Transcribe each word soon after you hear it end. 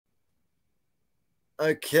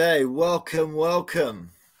Okay, welcome.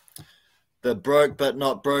 The Broke But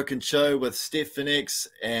Not Broken show with Stefan X,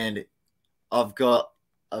 and I've got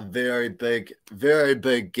a very big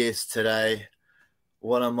guest today.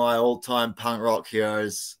 One of my all-time punk rock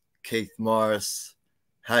heroes, Keith Morris.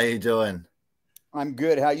 How you doing? I'm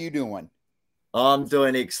good. How you doing? I'm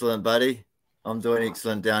doing excellent, buddy. I'm doing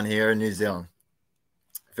excellent down here in New Zealand.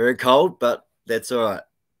 Very cold, but that's all right.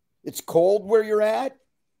 It's cold where you're at?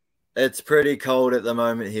 It's pretty cold at the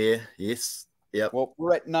moment here. Yes. Yep. Well,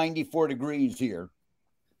 we're at 94 degrees here.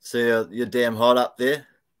 So you're damn hot up there?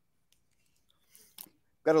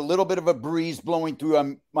 Got a little bit of a breeze blowing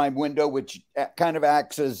through my window, which kind of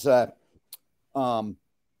acts as air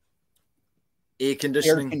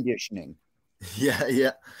conditioning. Air conditioning.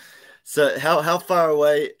 Yeah. So how far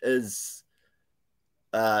away is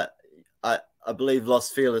I believe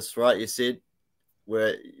Los Feliz, right? You said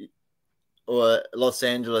or Los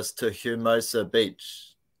Angeles to Hermosa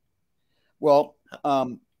Beach? Well,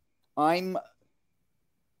 I'm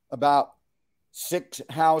about 6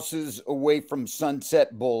 houses away from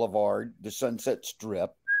Sunset Boulevard, the Sunset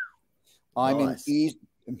Strip. Nice.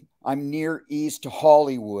 I'm near East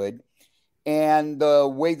Hollywood. And the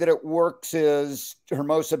way that it works is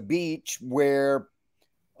Hermosa Beach, where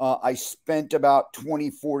I spent about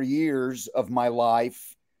 24 years of my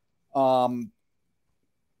life,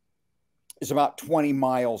 is about 20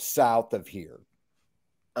 miles south of here.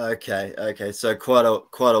 Okay. So quite a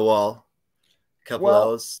while, couple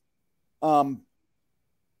hours.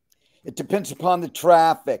 It depends upon the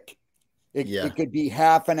traffic. Yeah. It could be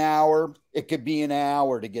half an hour. It could be an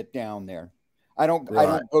hour to get down there. I don't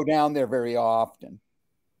go down there very often.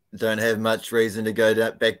 Don't have much reason to go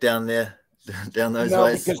back down there, down those No,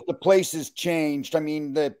 ways. because the place has changed. I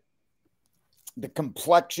mean, the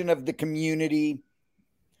complexion of the community,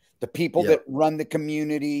 the people that run the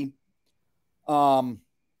community, the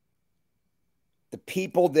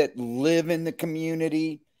people that live in the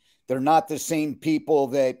community, they're not the same people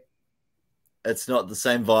that it's not the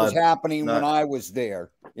same vibe was happening when I was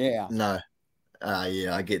there. Yeah. No.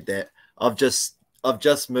 Yeah, I get that. I've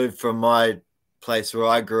just moved from my place where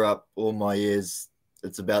I grew up all my years.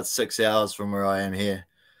 It's about 6 hours from where I am here.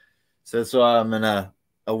 So that's why I'm in a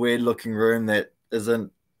weird looking room that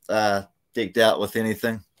isn't decked out with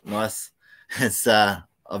anything nice. It's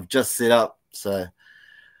I've just set up. So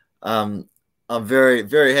I'm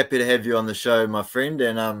very happy to have you on the show, my friend.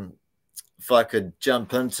 And if I could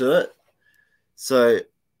jump into it. So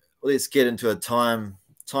let's get into a time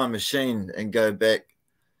machine and go back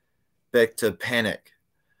to Panic.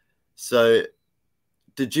 So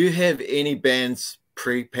did you have any bands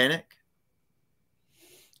pre-Panic?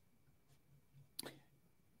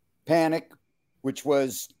 Panic, which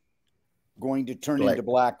was going to turn into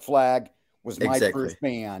Black Flag, was my first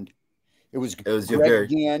band. It was Greg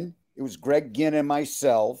Ginn. It was Greg Ginn and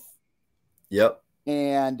myself. Yep.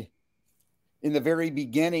 And in the very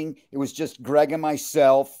beginning, it was just Greg and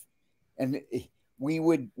myself, and we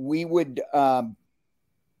would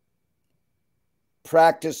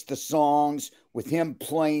practice the songs with him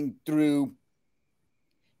playing through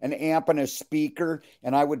an amp and a speaker,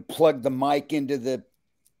 and I would plug the mic into the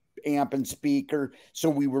amp and speaker, so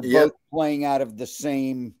we were both playing out of the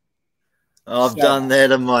same. I've done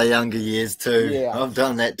that in my younger years too. Yeah. I've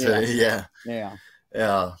done that too.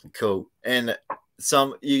 Yeah. Cool. And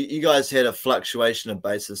you guys had a fluctuation of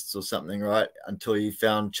bassists or something, right? Until you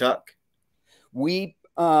found Chuck.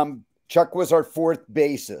 Chuck was our fourth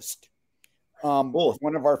bassist.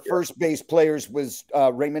 One of our first bass players was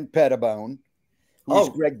Raymond Pettibone, who's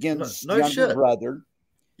Greg Ginn's younger brother.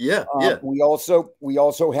 Yeah. We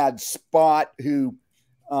also had Spot, who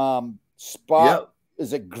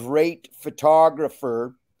is a great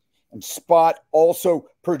photographer, and Spot also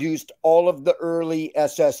produced all of the early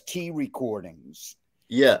SST recordings.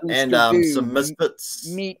 Yeah, and some Misfits,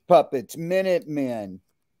 Meat Puppets, Minutemen.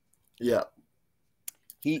 Yeah.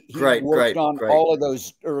 He worked on all of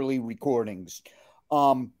those early recordings.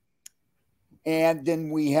 And then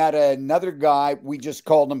we had another guy, we just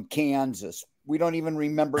called him Kansas. We don't even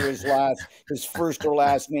remember his first or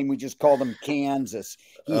last name. We just called him Kansas.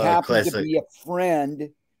 He happened to be a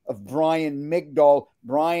friend of Brian Migdal.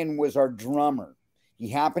 Brian was our drummer. He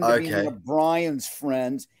happened to be one of Brian's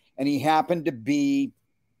friends, and he happened to be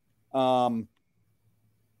I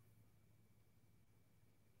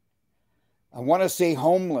want to say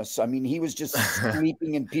homeless. I mean, he was just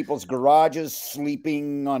sleeping in people's garages,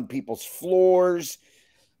 sleeping on people's floors,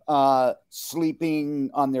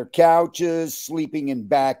 sleeping on their couches, sleeping in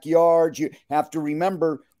backyards. You have to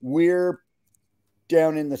remember, we're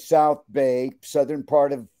down in the South Bay, southern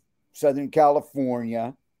part of Southern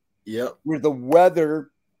California. Yep. Where the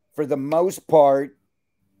weather, for the most part,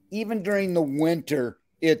 even during the winter,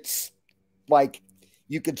 it's like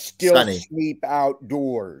you could still Sunny. sleep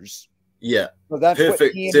outdoors. Yeah. So that's perfect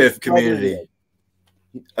what he and surf his community.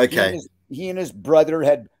 did. Okay. He and his brother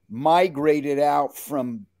had migrated out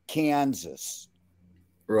from Kansas.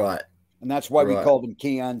 Right. And that's why we called him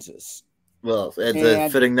Kansas. Well, it's a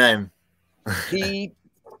fitting name. he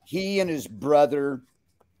and his brother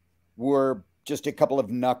were just a couple of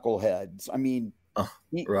knuckleheads. I mean,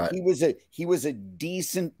 he was a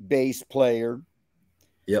decent bass player.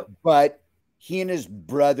 Yep. But he and his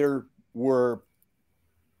brother were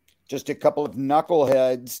just a couple of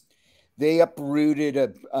knuckleheads. They uprooted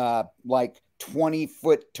a like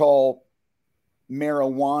 20-foot tall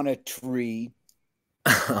marijuana tree.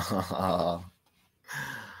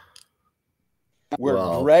 Where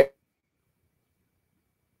wow. Greg.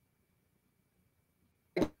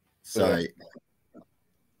 Sorry.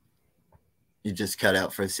 You just cut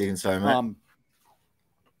out for a second. Sorry, mate.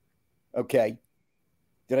 Okay.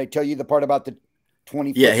 Did I tell you the part about the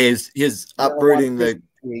 20 foot? Yeah, he's uprooting the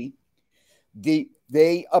tree.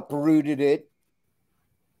 They uprooted it,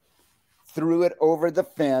 threw it over the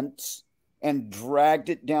fence, and dragged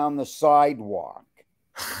it down the sidewalk.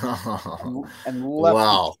 And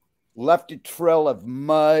left a trail of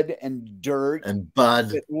mud and dirt and bud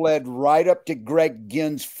that led right up to Greg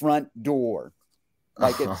Ginn's front door.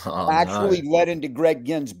 Like it actually led into Greg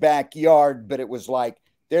Ginn's backyard, but it was like,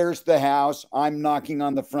 there's the house. I'm knocking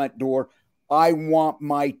on the front door. I want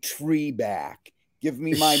my tree back. Give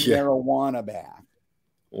me my marijuana back.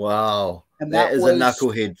 Wow. And that is a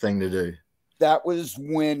knucklehead thing to do. That was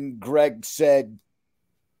when Greg said,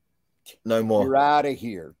 no more. You're out of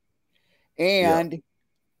here. And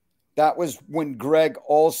that was when Greg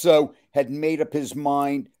also had made up his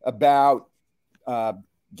mind about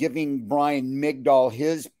giving Brian Migdal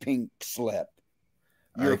his pink slip.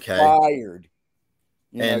 You're fired.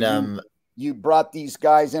 You know, you brought these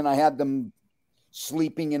guys in. I had them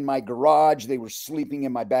sleeping in my garage. They were sleeping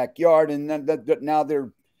in my backyard. And then now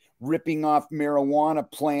they're ripping off marijuana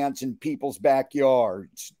plants in people's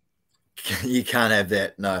backyards. You can't have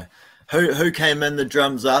that. No. Who came in the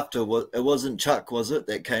drums after? It wasn't Chuck, was it?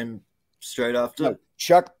 That came straight after? No,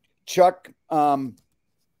 Chuck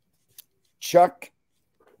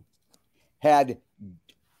had,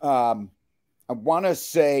 I want to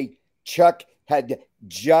say Chuck had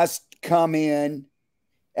just come in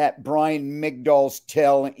at Brian Migdal's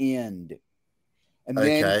tail end. And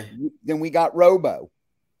then we got Robo.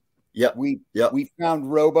 Yep. We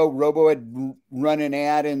found Robo. Robo had run an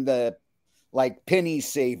ad in the Penny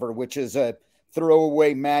Saver, which is a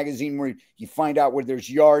throwaway magazine where you find out where there's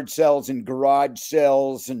yard sales and garage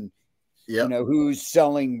sales and you know who's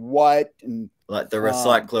selling what, and like the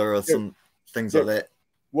recycler or some things like that.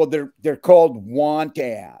 Well, they're called want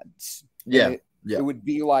ads. Yeah. It would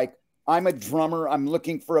be like, I'm a drummer. I'm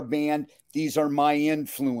looking for a band. These are my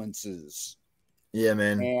influences. Yeah,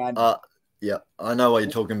 man. And yeah, I know what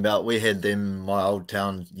you're talking about. We had them in my old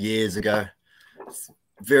town years ago. It's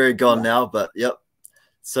very gone now, but yep.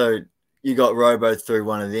 So you got Robo through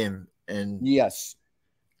one of them, and yes,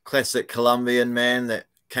 classic Colombian man that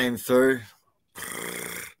came through.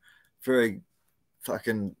 Very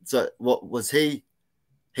fucking. So what was he?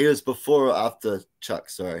 He was before or after Chuck?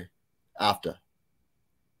 Sorry, after.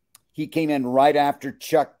 He came in right after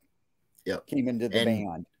Chuck. Came into the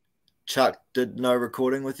band. Chuck did no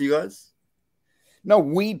recording with you guys? No,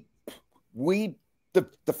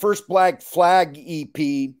 the first Black Flag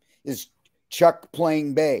EP is Chuck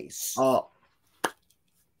playing bass. Oh,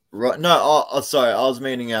 right. No, sorry. I was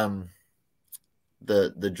meaning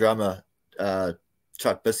the drummer,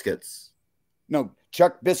 Chuck Biscuits. No,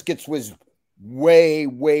 Chuck Biscuits was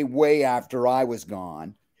way after I was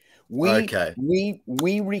gone.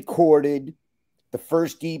 We recorded the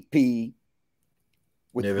first EP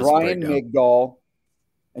with Brian Migdal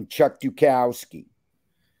and Chuck Dukowski.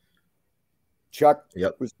 Chuck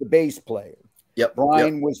was the bass player.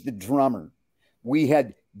 Brian was the drummer. We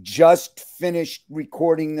had just finished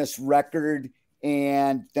recording this record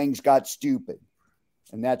and things got stupid.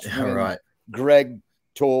 And that's when Greg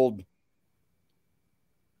told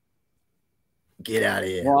get out of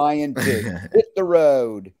here, Brian to hit the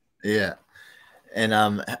road. Yeah. And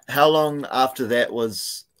how long after that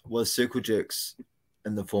was Circle Jerks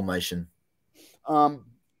in the formation?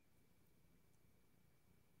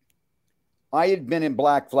 I had been in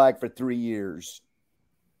Black Flag for 3 years.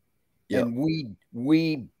 And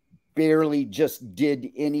we barely just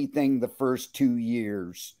did anything the first 2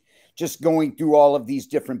 years. Just going through all of these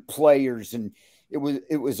different players, and it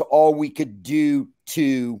was all we could do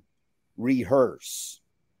to rehearse.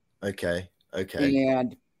 Okay. Okay.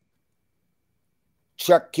 And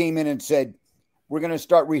Chuck came in and said, we're going to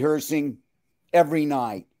start rehearsing every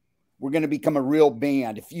night. We're going to become a real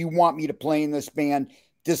band. If you want me to play in this band,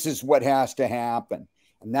 this is what has to happen.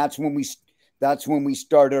 And that's when we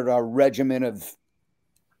started our regimen of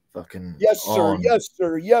fucking yes, sir, yes,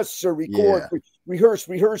 sir, yes, sir. Record, rehearse.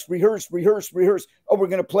 Oh, we're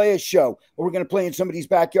gonna play a show. Or we're gonna play in somebody's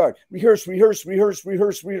backyard. Rehearse.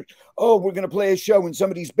 Oh, we're gonna play a show in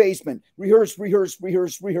somebody's basement. Rehearse.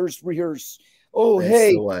 Oh, That's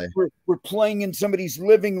hey, the way. we're playing in somebody's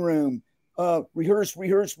living room. Rehearse.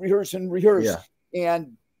 Yeah.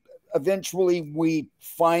 And eventually we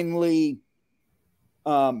finally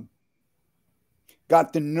got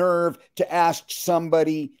the nerve to ask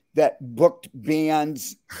somebody that booked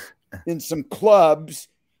bands in some clubs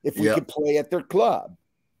if we could play at their club.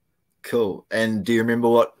 Cool. And do you remember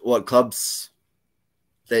what clubs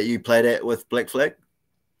that you played at with Black Flag?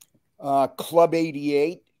 Club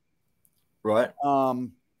 88. Right.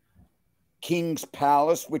 King's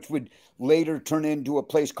Palace, which would later turn into a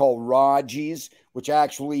place called Raji's, which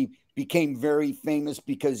actually became very famous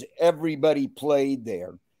because everybody played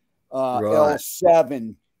there. Right.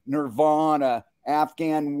 L7, Nirvana,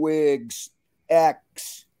 Afghan Wigs,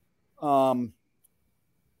 X,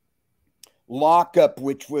 Lockup,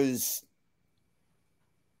 which was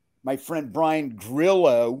my friend Brian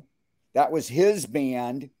Grillo. That was his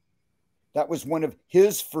band. That was one of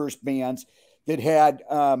his first bands that had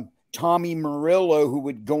Tommy Murillo, who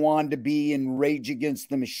would go on to be in Rage Against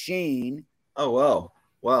the Machine. Oh, wow.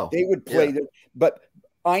 Wow. They would play there. But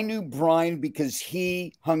I knew Brian because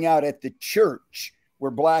he hung out at the church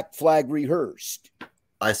where Black Flag rehearsed.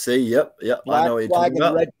 I see. Yep. Black I know what you're Flag talking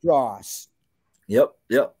about. Red Cross. Yep.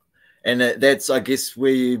 And that's, I guess,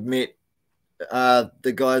 where you met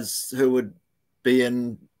the guys who would be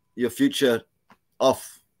in your future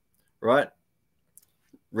off, right?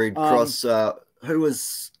 Red Cross. Who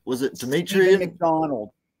was it? Dimitri Stephen McDonald.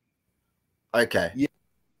 Okay.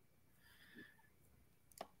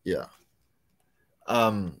 Yeah.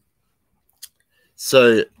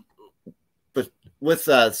 So, but with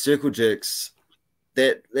Circle Jerks,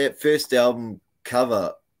 that first album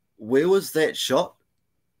cover, where was that shot?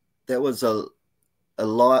 That was a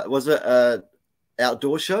light. Was it a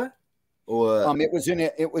outdoor show, or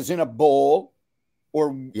it was in a bowl, or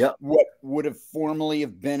what would have formerly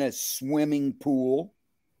have been a swimming pool.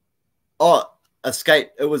 Oh,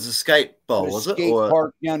 it was a skate bowl, was it? Skate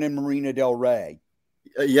park down in Marina del Rey.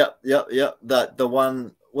 Yep. The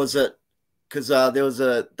one, was it? Because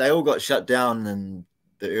they all got shut down in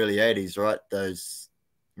the early 80s, right? Those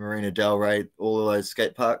Marina del Rey, all of those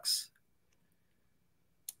skate parks.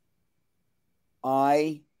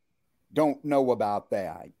 I don't know about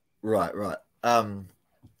that. Right.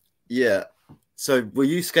 Yeah. So were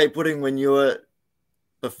you skateboarding when you were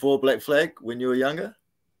before Black Flag, when you were younger?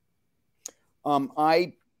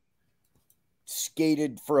 I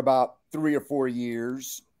skated for about 3 or 4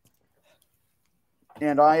 years,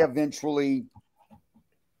 and I eventually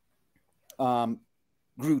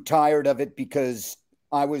grew tired of it because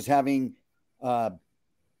I was having I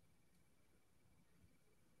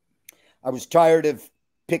was tired of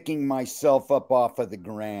picking myself up off of the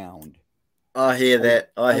ground. I hear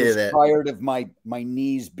that. I hear that. Tired of my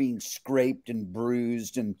knees being scraped and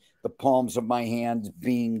bruised and the palms of my hands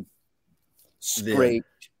being scraped.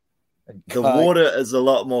 Yeah. The water is a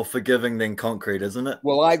lot more forgiving than concrete, isn't it?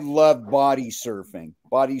 Well, I love body surfing.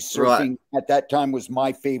 Body surfing at that time was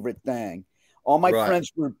my favorite thing. All my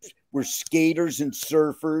friends were skaters and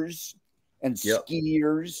surfers and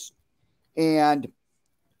skiers. And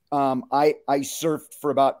I surfed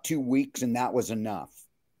for about 2 weeks, and that was enough.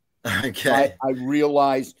 Okay. I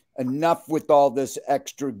realized enough with all this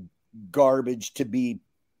extra garbage to be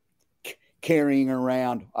carrying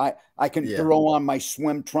around. I can throw on my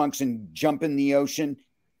swim trunks and jump in the ocean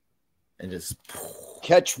and just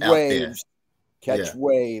catch waves. Catch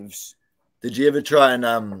waves. Did you ever try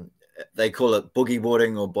and they call it boogie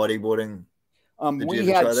boarding or bodyboarding? We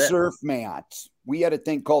had surf mats. We had a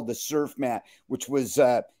thing called the surf mat, which was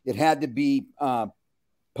it had to be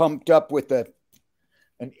pumped up with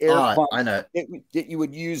an air pump. I know. that you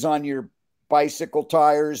would use on your bicycle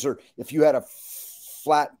tires, or if you had a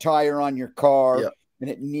flat tire on your car and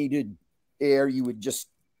it needed air, you would just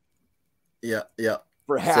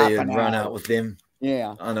for half an hour run out with them.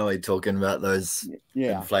 Yeah, I know what you're talking about, those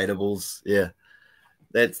inflatables. Yeah,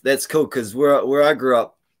 that's cool because where I grew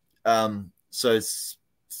up, so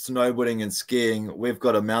snowboarding and skiing, we've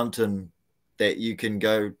got a mountain that you can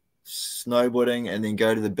go snowboarding and then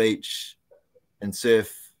go to the beach and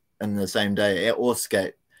surf in the same day or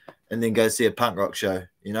skate. and then go see a punk rock show,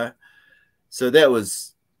 you know? So that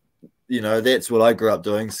was, you know, that's what I grew up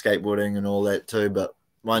doing, skateboarding and all that too. But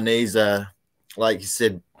my knees are, like you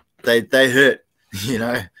said, they hurt, you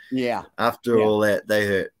know? Yeah. After all that, they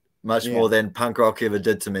hurt much more than punk rock ever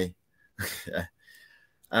did to me.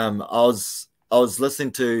 I was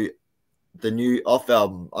listening to the new Off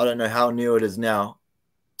album. I don't know how new it is now,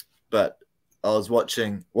 but I was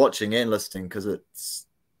watching and listening because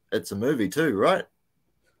it's a movie too, right?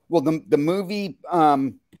 Well, the movie,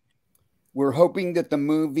 we're hoping that the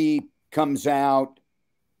movie comes out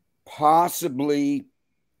possibly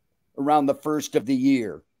around the first of the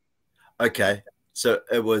year. Okay, so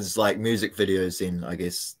it was like music videos then, I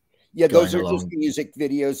guess. Yeah, those are just music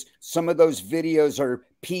videos. Some of those videos are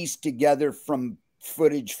pieced together from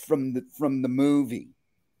footage from the movie.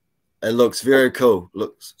 It looks very cool.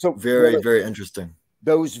 Looks very interesting.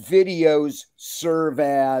 Those videos serve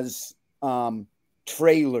as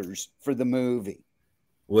trailers for the movie.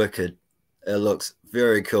 Wicked. It looks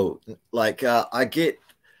very cool. Like I get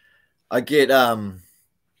Funhouse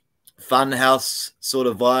sort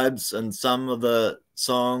of vibes in some of the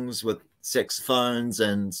songs with saxophones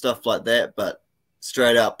and stuff like that, but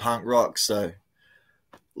straight out punk rock. So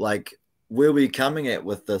like, where are we coming at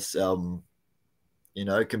with this album, you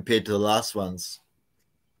know, compared to the last ones?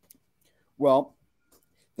 Well,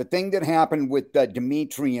 the thing that happened with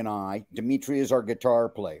Dimitri and I, Dimitri is our guitar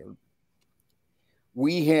player,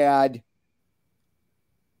 we had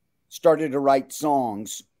started to write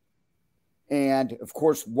songs. And of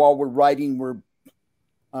course, while we're writing, we're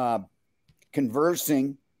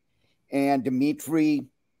conversing, and Dimitri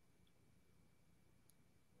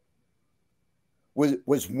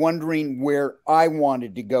was wondering where I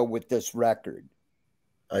wanted to go with this record.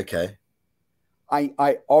 Okay.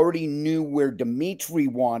 I already knew where Dimitri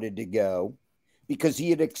wanted to go because he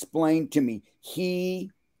had explained to me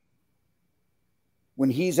when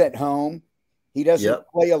he's at home, he doesn't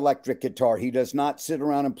play electric guitar. He does not sit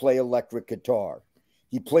around and play electric guitar.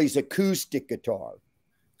 He plays acoustic guitar.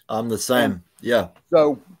 I'm the same. Yeah.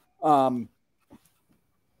 So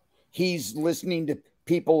he's listening to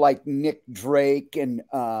people like Nick Drake and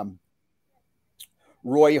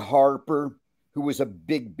Roy Harper, who was a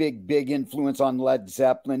big influence on Led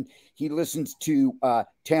Zeppelin. He listens to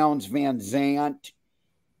Townes Van Zandt.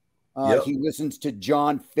 He listens to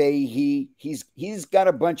John Fahey. He's got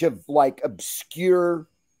a bunch of like obscure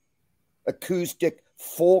acoustic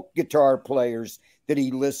folk guitar players that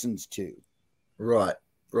he listens to. Right.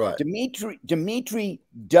 Dimitri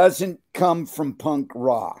doesn't come from punk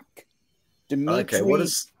rock. Dimitri, okay,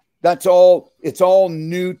 it's all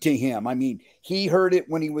new to him. I mean, he heard it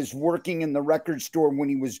when he was working in the record store,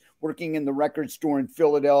 in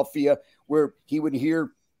Philadelphia, where he would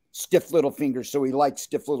hear Stiff Little Fingers. So he likes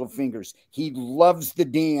Stiff Little Fingers. He loves the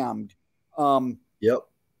Damned.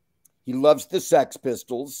 He loves the Sex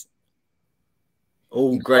Pistols.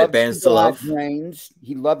 All great bands to love.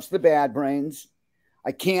 He loves the Bad Brains.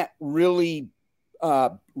 I can't really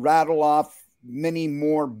rattle off many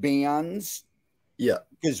more bands. Yeah.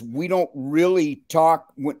 Because we don't really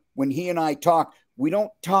talk, when he and I talk, we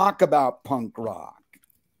don't talk about punk rock.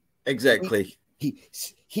 Exactly.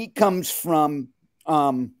 He comes from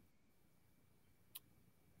the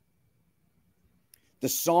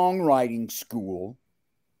songwriting school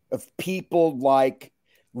of people like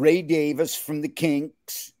Ray Davis from the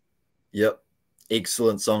Kinks. Yep.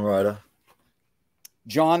 Excellent songwriter.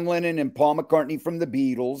 John Lennon and Paul McCartney from the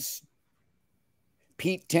Beatles.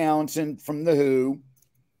 Pete Townsend from the Who.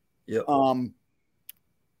 Yep.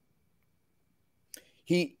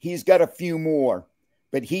 He's got a few more,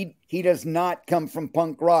 but he does not come from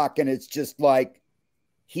punk rock, and it's just like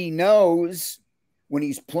he knows when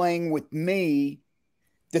he's playing with me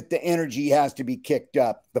that the energy has to be kicked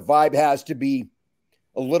up. The vibe has to be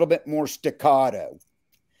a little bit more staccato.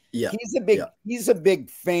 Yeah. He's a big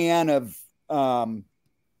fan of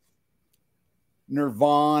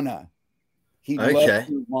Nirvana. He loves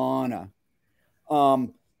Nirvana.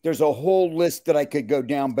 There's a whole list that I could go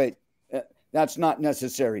down, but that's not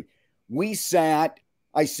necessary.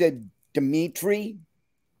 I said, Dimitri,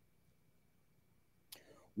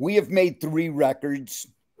 we have made 3 records,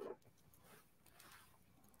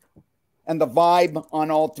 and the vibe on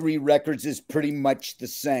all 3 records is pretty much the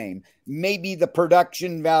same. Maybe the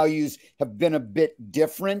production values have been a bit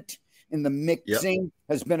different, and the mixing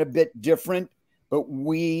has been a bit different, but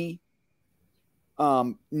we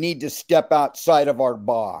need to step outside of our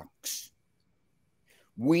box.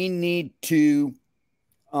 We need to,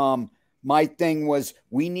 my thing was,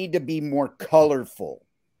 we need to be more colorful.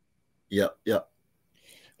 Yep.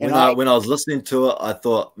 when I was listening to it, I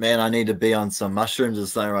thought, man, I need to be on some mushrooms or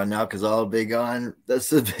something right now, because I'll be going,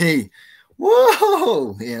 this would be,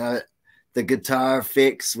 whoa, you know, the guitar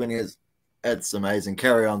effects when it's amazing.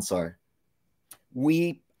 Carry on, sorry.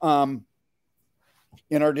 We, in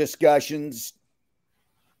our discussions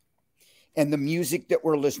and the music that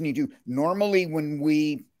we're listening to, normally when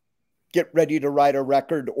we get ready to write a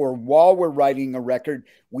record, or while we're writing a record,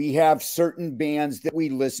 we have certain bands that we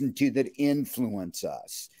listen to that influence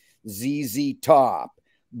us. ZZ Top,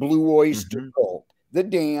 Blue Oyster Cult, The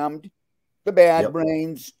Damned, The Bad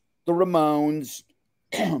Brains, The Ramones,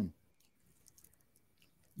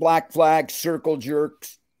 Black Flag, Circle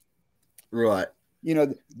Jerks. Right. You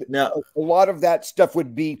know, now a lot of that stuff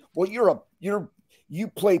would be, well, you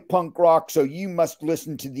play punk rock, so you must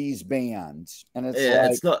listen to these bands. And it's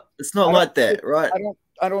it's not like that, right?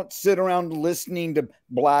 I don't sit around listening to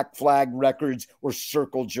Black Flag records or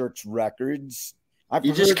Circle Jerks records.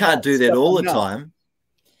 You just can't do that all the time,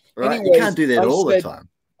 right? Anyways, you can't do that all the time.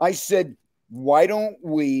 I said, why don't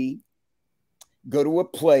we go to a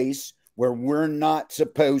place where we're not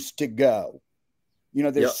supposed to go? You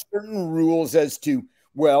know, there's certain rules as to,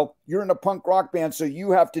 well, you're in a punk rock band, so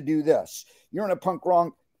you have to do this. You're in a punk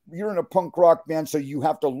rock band, so you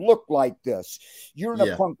have to look like this. You're in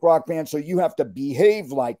a punk rock band, so you have to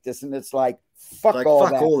behave like this. And it's like, fuck all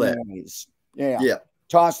that noise. Yeah.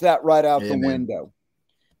 Toss that right out the window.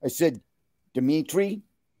 I said, Dimitri,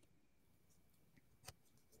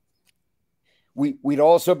 we'd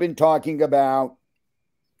also been talking about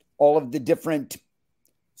all of the different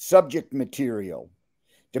subject material.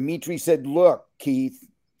 Dimitri said, look, Keith,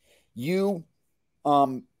 you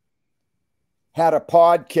had a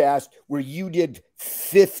podcast where you did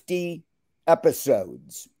 50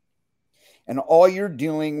 episodes, and all you're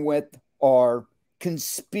dealing with are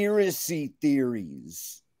conspiracy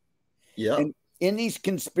theories. Yeah. And in these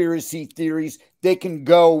conspiracy theories, they can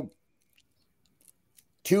go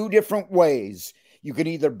two different ways. You can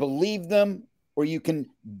either believe them or you can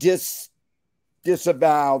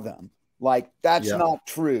disavow them. Like, that's not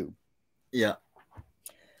true. Yeah.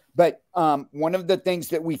 But one of the things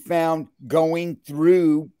that we found going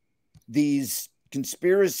through these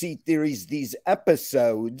conspiracy theories, these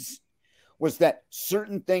episodes, was that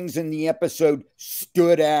certain things in the episode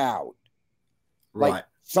stood out. Right. Like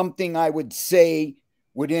something I would say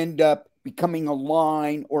would end up becoming a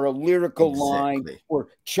line or a lyrical line, or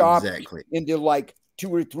chopped into like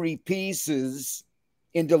 2 or 3 pieces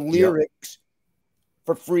into lyrics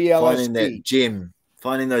for free LSD.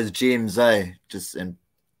 Finding those gems, just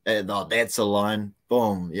that's a line.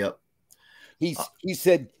 Boom. Yep. He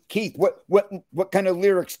said, Keith, what kind of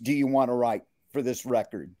lyrics do you want to write for this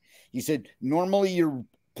record? He said, normally you're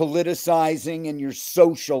politicizing and you're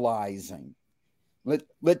socializing.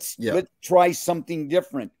 Let's try something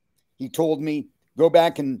different. He told me, go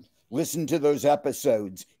back and listen to those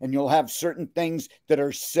episodes, and you'll have certain things that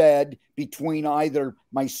are said between either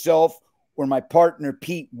myself or my partner,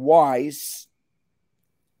 Pete Weiss,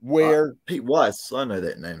 where Pete Weiss, I know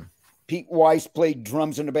that name. Pete Weiss played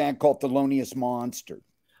drums in a band called Thelonious Monster.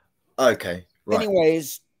 Okay. Right.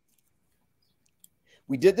 Anyways,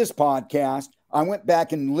 we did this podcast. I went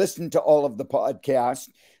back and listened to all of the podcasts.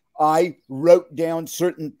 I wrote down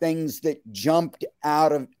certain things that jumped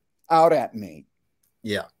out at me.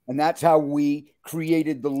 Yeah. And that's how we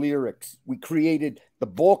created the lyrics. We created the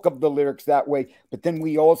bulk of the lyrics that way. But then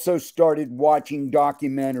we also started watching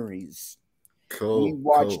documentaries. Cool. We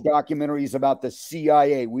watched documentaries about the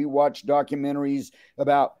CIA. We watched documentaries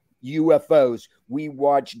about UFOs. We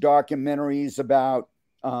watched documentaries about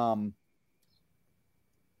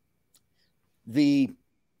the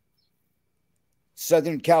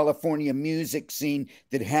Southern California music scene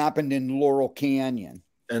that happened in Laurel Canyon.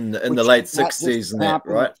 In the late 60s and that,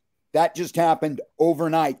 right? That just happened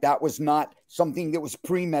overnight. That was not something that was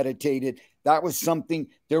premeditated. That was something,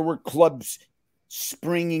 there were clubs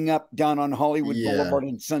springing up down on Hollywood Boulevard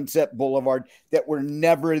and Sunset Boulevard that were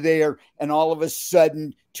never there. And all of a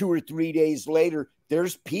sudden, 2 or 3 days later,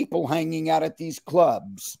 there's people hanging out at these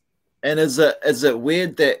clubs. And is it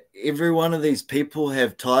weird that every one of these people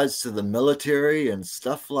have ties to the military and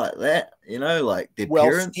stuff like that? You know, like their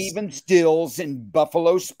parents? Stephen Stills in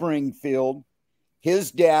Buffalo Springfield,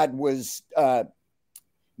 his dad was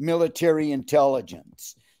military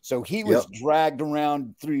intelligence. So he was dragged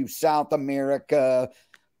around through South America.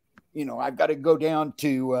 You know, I've got to go down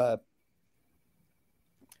to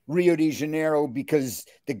Rio de Janeiro because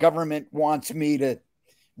the government wants me to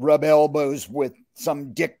rub elbows with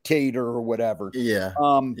some dictator or whatever. Yeah.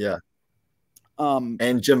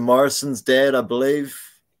 And Jim Morrison's dad, I believe.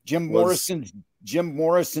 Jim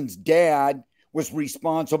Morrison's dad was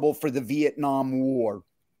responsible for the Vietnam War.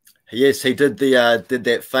 Yes, he did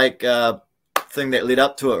that fake thing that led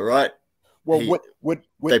up to it, right? Well,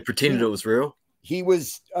 they pretended it was real. He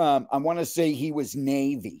was, I want to say he was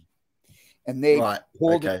Navy, and they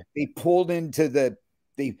pulled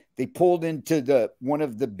into one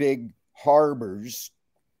of the big harbors,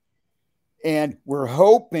 and we're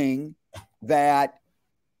hoping that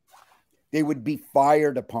they would be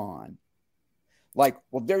fired upon. Like,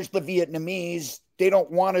 well, there's the Vietnamese. They don't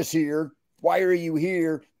want us here. Why are you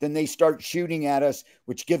here? Then they start shooting at us,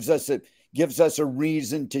 which gives us a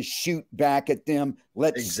reason to shoot back at them.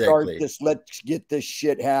 Let's start this. Let's get this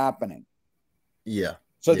shit happening. Yeah.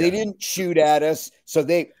 So they didn't shoot at us. So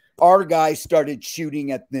our guys started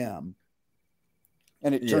shooting at them.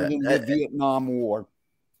 And it turned into the Vietnam War.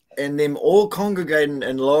 And them all congregating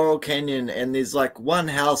in Laurel Canyon, and there's like one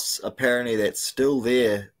house apparently that's still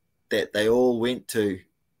there that they all went to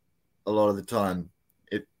a lot of the time.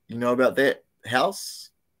 You know about that house?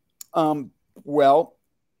 Well,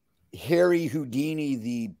 Harry Houdini,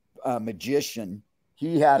 the magician,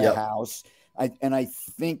 he had a house. I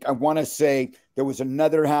want to say there was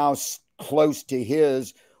another house close to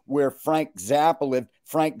his where Frank Zappa lived.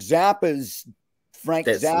 Frank Zappa's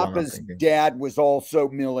dad was also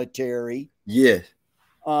military. Yeah.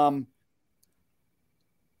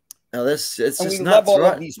 Now it's just nuts, love all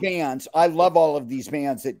of these bands. I love all of these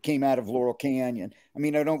bands that came out of Laurel Canyon. I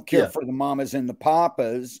mean, I don't care for the Mamas and the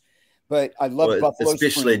Papas, but I love Buffalo,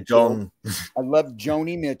 especially John. I love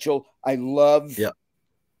Joni Mitchell. I love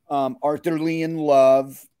Arthur Lee and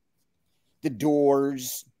Love, The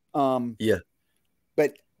Doors. But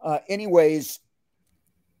anyways,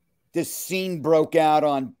 this scene broke out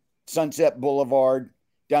on Sunset Boulevard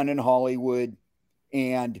down in Hollywood,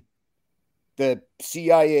 and the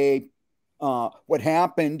CIA, what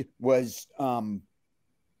happened was a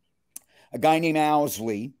guy named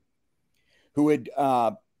Owsley, who had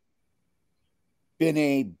been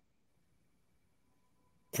a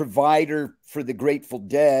provider for the Grateful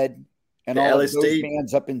Dead and all of those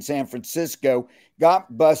bands up in San Francisco,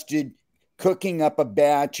 got busted cooking up a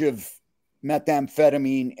batch of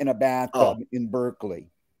methamphetamine in a bathtub in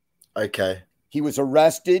Berkeley. Okay. He was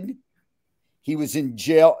arrested. He was in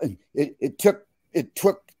jail. It took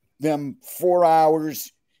them 4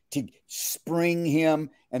 hours to spring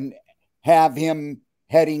him and have him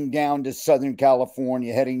heading down to Southern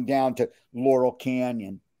California, heading down to Laurel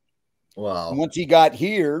Canyon. Wow. And once he got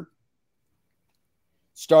here,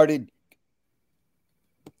 started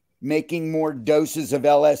making more doses of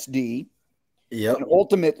LSD. Yep. And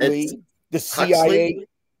ultimately, the CIA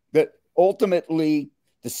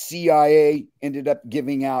ended up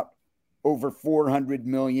giving out over 400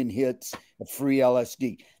 million hits of free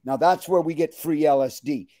LSD. Now that's where we get free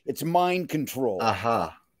LSD. It's mind control.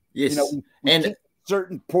 Yes. You know, we keep a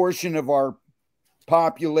certain portion of our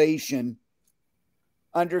population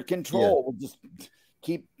under control. We'll just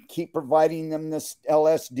keep providing them this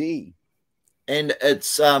LSD. And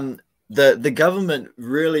it's the government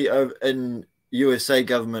really in USA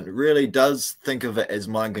government really does think of it as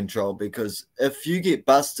mind control, because if you get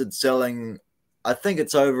busted selling, I think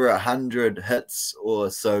it's over 100 hits or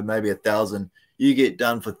so, maybe 1,000, you get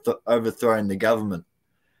done for overthrowing the government.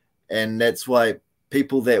 And that's why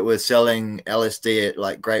people that were selling LSD at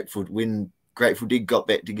like when Grateful Dead got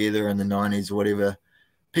back together in the 90s or whatever,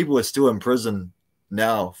 people are still in prison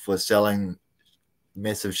now for selling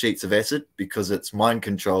massive sheets of acid, because it's mind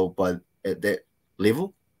control at that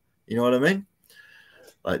level. You know what I mean?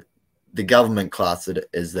 Like the government class it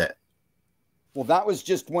as that. Well, that was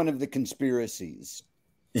just one of the conspiracies.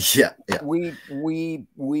 Yeah. We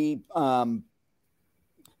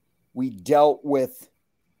dealt with.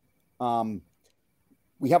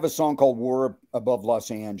 We have a song called "War Above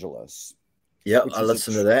Los Angeles." Yeah, I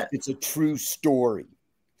listened to that. It's a true story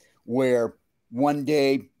where one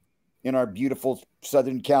day in our beautiful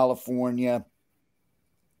Southern California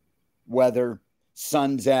weather,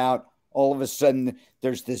 sun's out, all of a sudden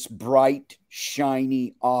there's this bright,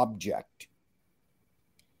 shiny object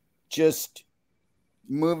just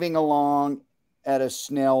moving along at a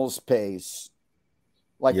snail's pace.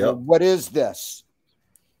 Like, well, what is this?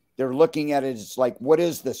 They're looking at it. It's like, what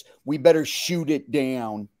is this? We better shoot it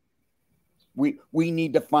down. We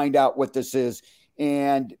need to find out what this is.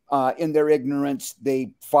 And in their ignorance,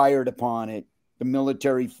 they fired upon it. The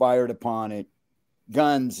military fired upon it.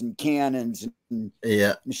 Guns and cannons and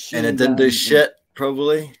machine and it didn't do shit.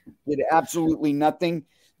 Probably did absolutely nothing.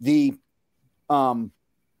 The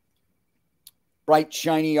bright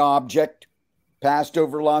shiny object passed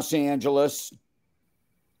over Los Angeles,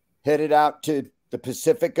 headed out to the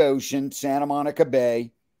Pacific Ocean, Santa Monica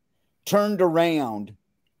Bay, turned around,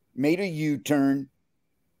 made a U-turn,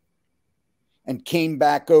 and came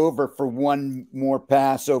back over for one more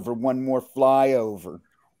Passover, one more flyover.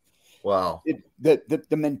 Wow. The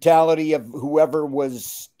mentality of whoever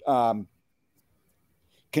was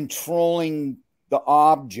controlling the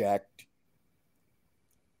object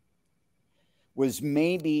was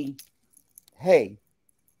maybe, hey,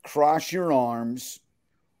 cross your arms.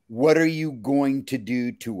 What are you going to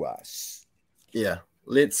do to us? Yeah.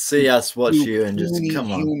 Let's see us watch you and just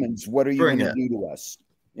come on. Humans, what are you going to do to us?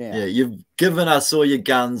 Yeah, you've given us all your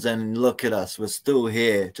guns and look at us. We're still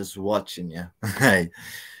here just watching you. Hey.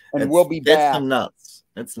 And we'll be back. That's some nuts.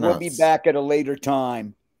 That's nuts. We'll be back at a later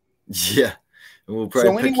time. Yeah. We'll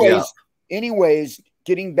probably pick you up. Anyways,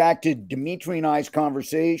 getting back to Dimitri and I's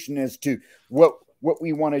conversation as to what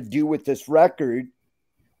we want to do with this record,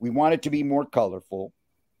 we want it to be more colorful.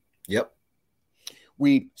 Yep.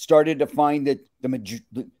 We started to find that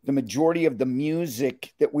the majority of the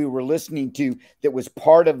music that we were listening to that was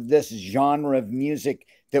part of this genre of music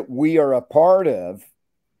that we are a part of,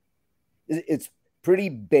 it's pretty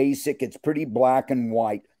basic. It's pretty black and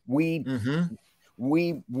white. My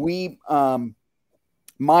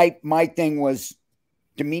thing was,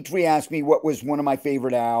 Dimitri asked me what was one of my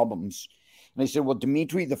favorite albums. And I said, well,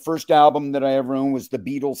 Dimitri, the first album that I ever owned was the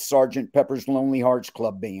Beatles' Sgt. Pepper's Lonely Hearts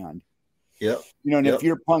Club Band. Yep. You know, and if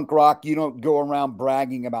you're punk rock, you don't go around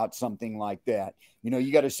bragging about something like that. You know,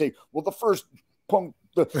 you got to say, well, the first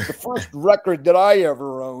record that I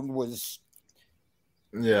ever owned was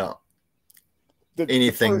the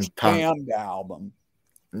first punk band album.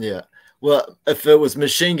 Yeah. Well, if it was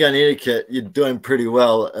Machine Gun Etiquette, you're doing pretty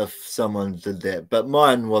well if someone did that. But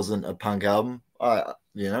mine wasn't a punk album. Hey,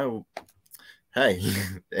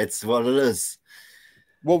 it's what it is.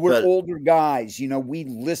 Well, we're older guys. You know, we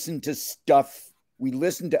listen to stuff. We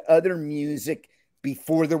listen to other music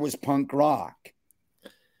before there was punk rock.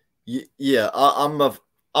 Yeah, I'm of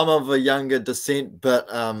a younger descent, but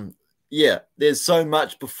there's so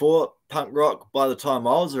much before punk rock. By the time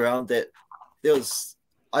I was around, I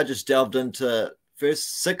just delved into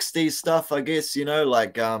first 60s stuff, I guess, you know,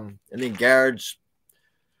 like and then garage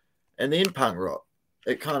and then punk rock.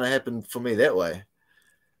 It kind of happened for me that way.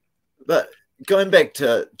 But going back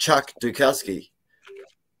to Chuck Dukowski,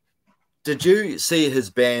 did you see his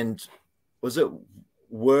band? Was it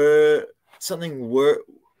Worm?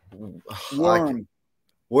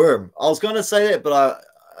 Worm. I was going to say that, but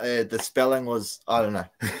the spelling was, I don't know.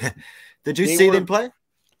 Did you see them play?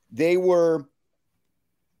 They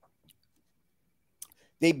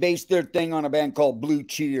based their thing on a band called Blue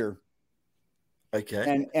Cheer.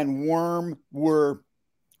 Okay. And Worm were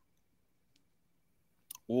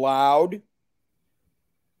loud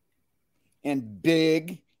and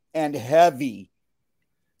big and heavy.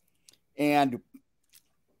 And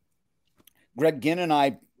Greg Ginn and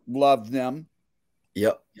I loved them.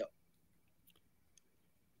 Yep.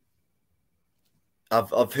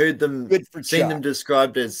 I've heard them, seen them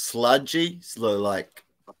described as sludgy, slow, like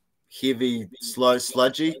heavy, slow,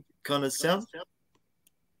 sludgy kind of sound.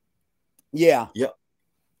 Yeah. Yep.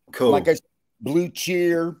 Cool. Like I said, Blue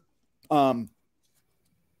Cheer, Iron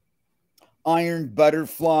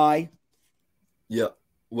Butterfly. Yep.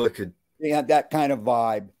 Wicked. They had that kind of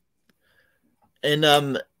vibe.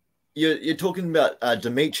 And you're talking about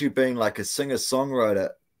Dimitri being like a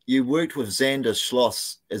singer-songwriter. You worked with Xander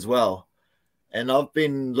Schloss as well. And I've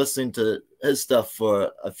been listening to his stuff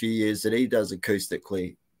for a few years that he does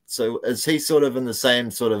acoustically. So is he sort of in the same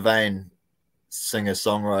sort of vein,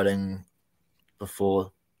 singer-songwriting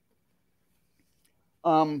before?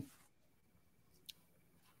 Well,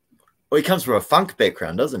 he comes from a funk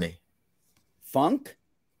background, doesn't he? Funk?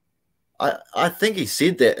 I think he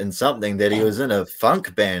said that in something, that he was in a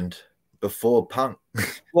funk band before punk.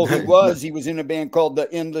 Well, he was. He was in a band called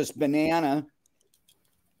the Endless Banana.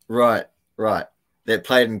 Right. That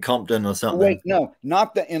played in Compton or something. Wait, no,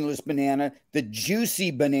 not the Endless Banana, the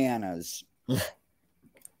Juicy Bananas.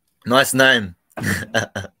 Nice name.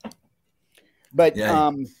 But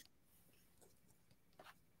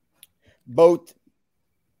both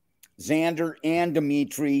Xander and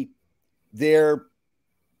Dimitri,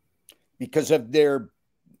 because of their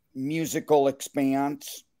musical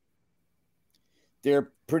expanse,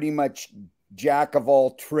 they're pretty much jack of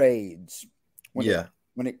all trades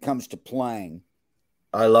when it comes to playing.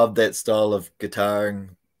 I love that style of guitaring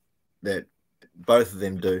that both of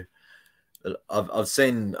them do. I've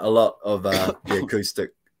seen a lot of the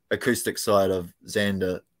acoustic side of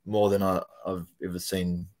Xander more than I've ever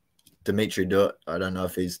seen Dimitri do it. I don't know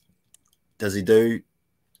if does he do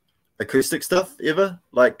acoustic stuff ever,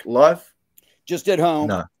 like live? Just at home.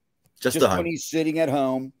 No, just at home. When he's sitting at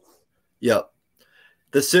home. Yep.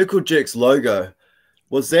 The Circle Jerks logo,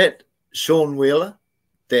 was that Sean Wheeler?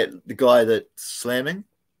 That the guy that's slamming?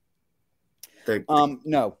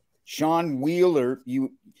 No. Sean Wheeler,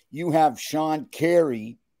 you have Sean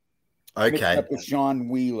Carey mixed Okay. up with Sean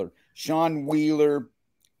Wheeler. Sean Wheeler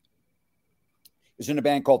is in a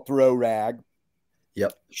band called Throw Rag.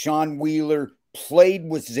 Yep. Sean Wheeler played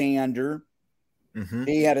with Xander. Mm-hmm.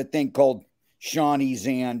 He had a thing called Shawnee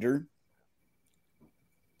Xander.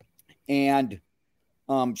 And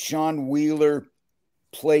Sean Wheeler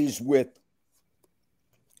plays with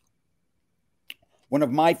one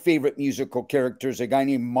of my favorite musical characters, a guy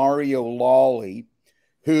named Mario Lawley,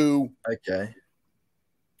 who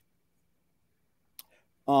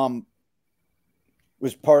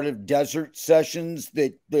was part of Desert Sessions.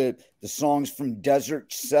 That the songs from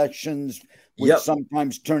Desert Sessions would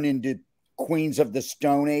sometimes turn into Queens of the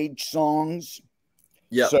Stone Age songs.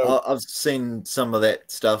 Yeah, so, I've seen some of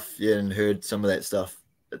that stuff, and heard some of that stuff.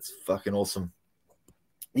 It's fucking awesome.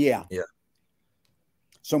 Yeah. Yeah.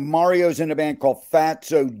 So Mario's in a band called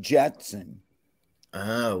Fatso Jetson.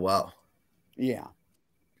 Oh, wow. Yeah.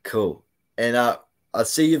 Cool. And I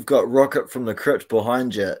see you've got Rocket from the Crypt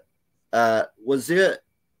behind you. Was there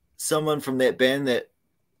someone from that band that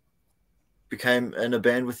became in a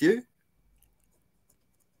band with you?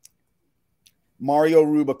 Mario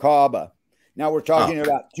Rubalcaba. Now we're talking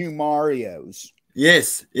about two Marios.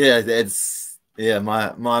 Yes. Yeah, that's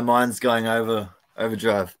my mind's going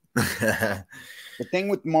overdrive. The thing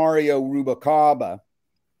with Mario Rubalcaba,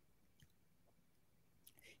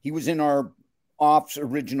 he was in our Off's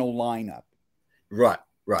original lineup. Right.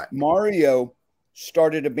 Mario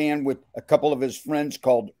started a band with a couple of his friends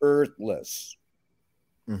called Earthless.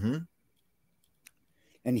 Mm-hmm.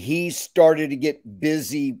 And he started to get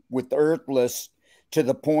busy with Earthless to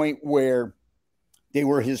the point where they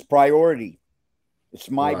were his priority.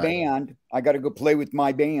 It's my band. I got to go play with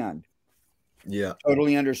my band. Yeah.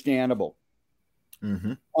 Totally understandable.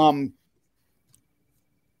 Mm-hmm.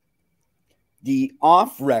 The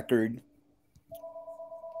Off record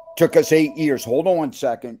took us 8 years. Hold on 1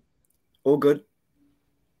 second. All good.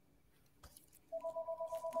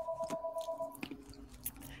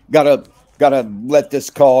 Gotta let this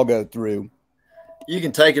call go through. You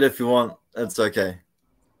can take it if you want. It's okay.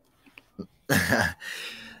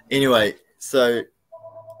 Anyway, so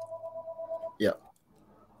yeah.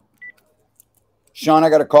 Sean, I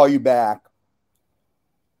got to call you back.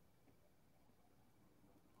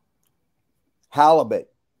 Halibut.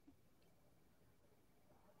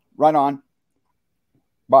 Right on.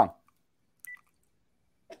 Bye.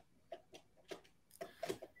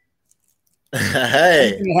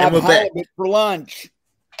 Hey, I'm gonna have halibut for lunch.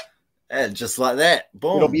 And just like that.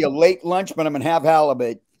 Boom. It'll be a late lunch, but I'm going to have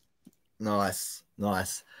halibut. Nice.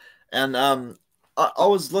 And I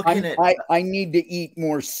was looking at... I need to eat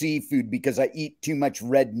more seafood because I eat too much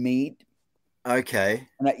red meat. Okay.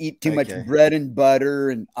 And I eat too much bread and butter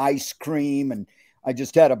and ice cream. And I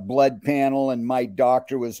just had a blood panel, and my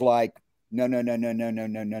doctor was like, no.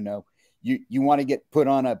 You want to get put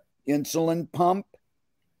on a insulin pump?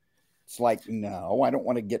 It's like, no, I don't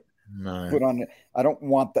want to get put on it. I don't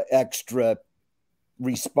want the extra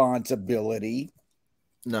responsibility.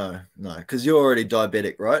 No, because you're already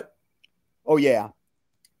diabetic, right? Oh, yeah.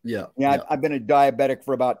 Yeah. I've been a diabetic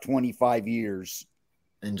for about 25 years.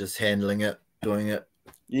 And just handling it, doing it.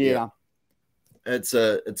 Yeah. It's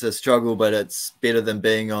a struggle, but it's better than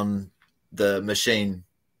being on the machine,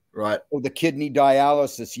 right? Oh, the kidney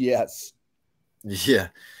dialysis, yes. Yeah.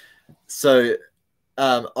 So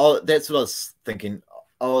that's what I was thinking.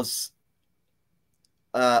 I was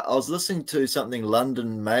listening to something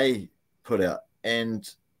London May put out, and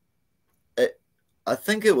I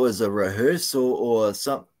think it was a rehearsal or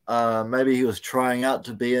some. Maybe he was trying out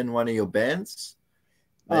to be in one of your bands.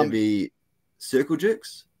 Maybe Circle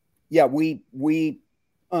Jerks. Yeah, we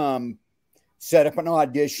set up an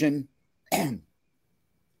audition. I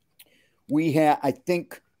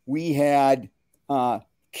think we had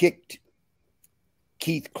kicked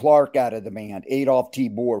Keith Clark out of the band, Adolf T.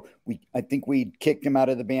 Bohr. I think we kicked him out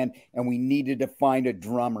of the band, and we needed to find a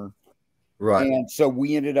drummer. Right. And so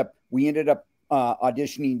we ended up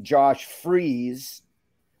auditioning Josh Freese,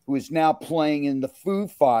 who is now playing in the Foo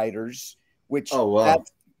Fighters, which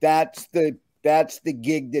that's the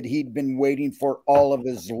gig that he'd been waiting for all of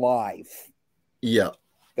his life. Yeah.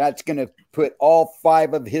 That's going to put all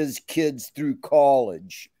 5 of his kids through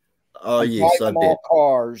college. Oh, yes, buy them all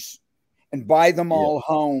cars and buy them all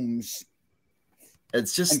homes.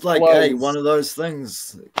 It's just like, hey, one of those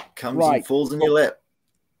things comes and falls in your lap.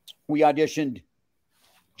 We auditioned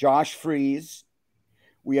Josh Freese.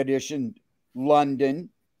 We auditioned London,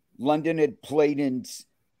 London had played in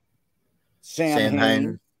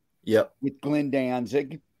Samhain. Yep. With Glenn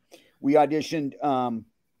Danzig. We auditioned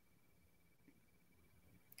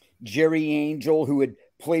Jerry Angel, who had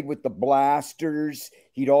played with the Blasters.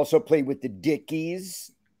 He'd also played with the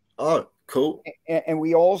Dickies. Oh, cool. And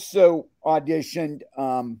we also auditioned,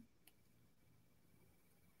 God,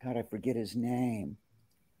 I forget his name.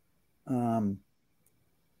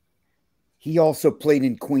 He also played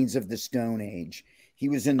in Queens of the Stone Age. He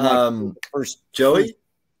was in the first Joey?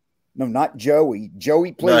 No, not Joey.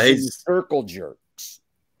 Joey plays in the Circle Jerks.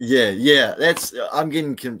 Yeah. I'm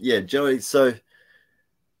getting Joey. So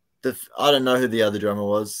I don't know who the other drummer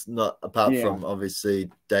was, not apart from obviously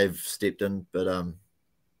Dave stepped in, but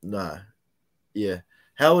no. Yeah.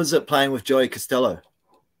 How was it playing with Joey Costello?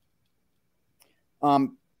 The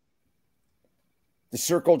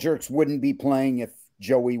Circle Jerks wouldn't be playing if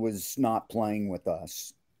Joey was not playing with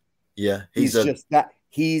us. Yeah. He's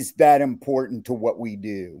that important to what we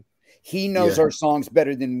do. He knows our songs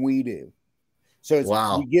better than we do. So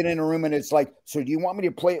we get in a room and it's like, so do you want me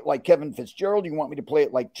to play it like Kevin Fitzgerald? Do you want me to play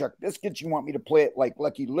it like Chuck Biscuits? You want me to play it like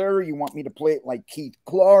Lucky Larry? You want me to play it like Keith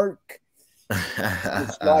Clark?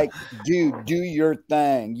 It's like, dude, do your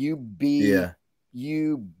thing. You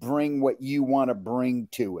bring what you want to bring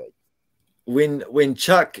to it. When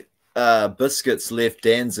Chuck Biscuits left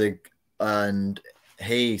Danzig and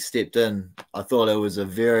he stepped in, I thought it was a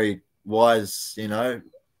very wise,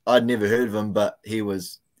 I'd never heard of him, but he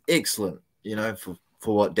was excellent,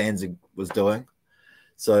 for what Danzig was doing.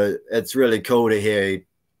 So it's really cool to hear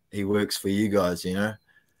he works for you guys,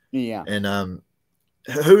 Yeah. And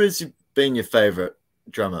who has been your favorite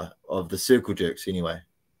drummer of the Circle Jerks anyway?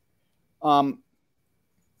 I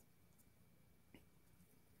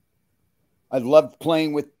loved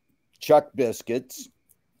playing with Chuck Biscuits.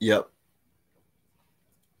 Yep.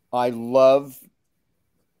 I love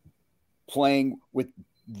playing with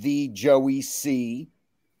the Joey C.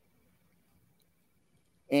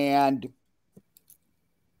 And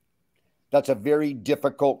that's a very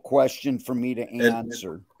difficult question for me to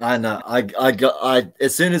answer. I know. I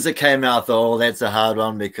as soon as it came out, though, that's a hard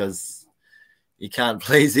one because you can't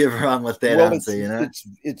please everyone with that answer,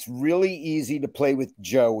 It's really easy to play with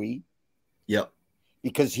Joey. Yep.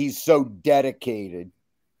 Because he's so dedicated.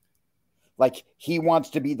 Like, he wants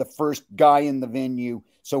to be the first guy in the venue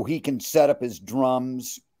so he can set up his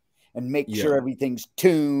drums and make sure everything's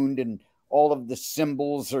tuned and all of the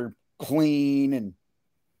cymbals are clean and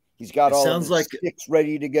he's got all of the sticks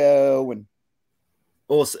ready to go. And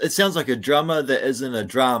also, it sounds like a drummer that isn't a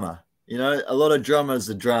drama. A lot of drummers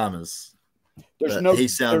are dramas. There's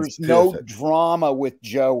no drama with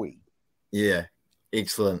Joey. Yeah,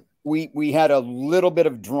 excellent. We had a little bit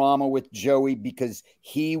of drama with Joey because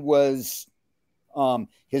he was,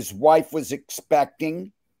 his wife was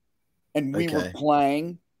expecting and we were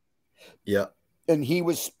playing. Yeah. And he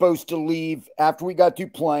was supposed to leave after we got through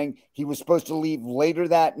playing. He was supposed to leave later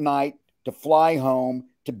that night to fly home,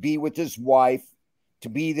 to be with his wife, to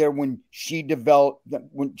be there when she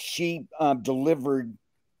delivered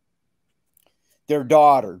their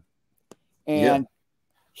daughter. And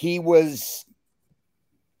he was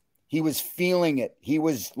feeling it. He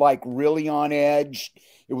was like really on edge.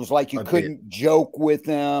 It was like you couldn't joke with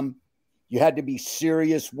him. You had to be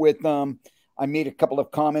serious with him. I made a couple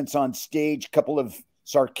of comments on stage, a couple of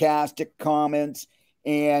sarcastic comments,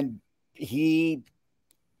 and he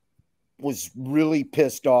was really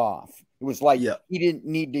pissed off. It was like he didn't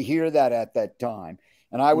need to hear that at that time.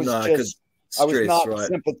 And I was I was not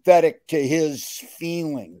sympathetic to his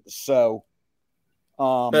feelings. So,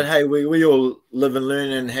 but hey, we all live and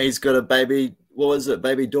learn, and he's got a baby. What was it,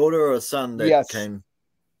 baby daughter or a son that came?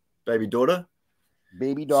 Baby daughter.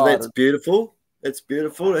 Baby daughter. So that's beautiful. It's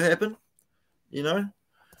beautiful to happen.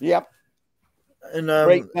 Yep. And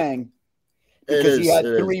great thing. Because he had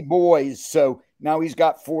 3 boys. So now he's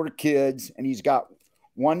got 4 kids and he's got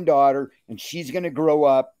 1 daughter, and she's going to grow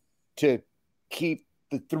up to keep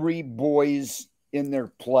the 3 boys in their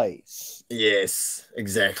place. Yes,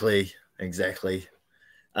 exactly.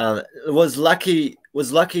 Was Lucky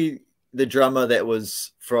the drummer that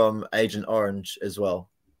was from Agent Orange as well?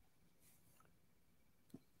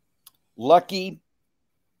 Lucky,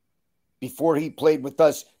 before he played with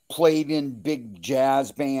us, played in big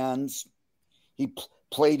jazz bands. He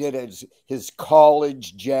played it as his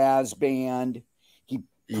college jazz band. He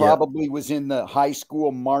probably was in the high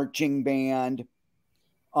school marching band.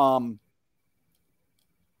 Lucky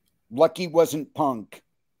wasn't punk.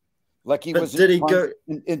 Lucky wasn't punk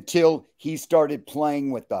until he started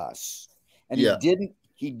playing with us. And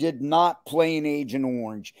he did not play in Agent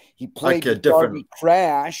Orange. He played with Darby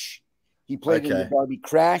Crash. He played in the Darby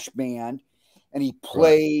Crash Band, and he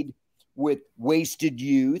played with Wasted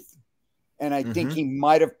Youth. And I think he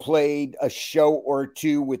might have played a show or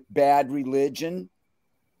two with Bad Religion.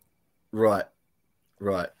 Right.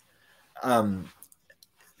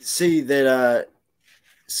 See that,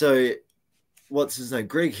 so what's his name?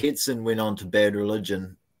 Greg Hedson went on to Bad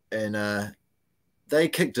Religion, and they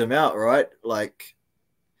kicked him out, right? Like,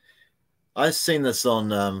 I've seen this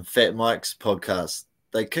on Fat Mike's podcast.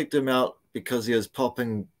 They kicked him out because he was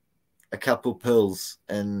popping a couple pills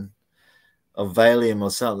and of Valium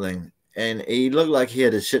or something, and he looked like he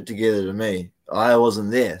had his shit together to me. I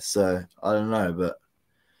wasn't there, so I don't know, but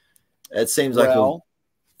it seems like a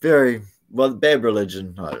very Bad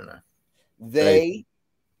Religion. I don't know.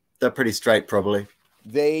 They're pretty straight, probably.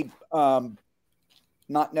 They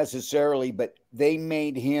not necessarily, but they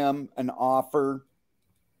made him an offer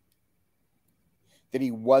that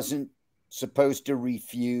he wasn't supposed to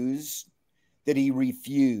refuse, that he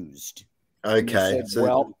refused. Okay. Said,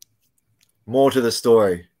 so more to the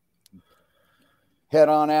story. Head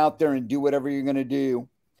on out there and do whatever you're going to do.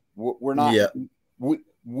 We're not,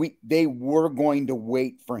 they were going to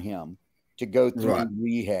wait for him to go through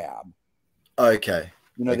rehab. Okay.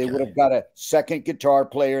 You know, they would have got a second guitar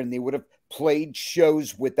player and they would have played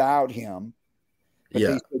shows without him. But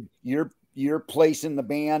they said, your place in the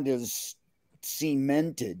band is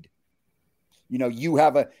cemented. You know, you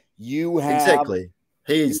have exactly.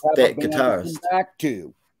 He's that guitarist. Back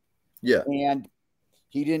to. Yeah. And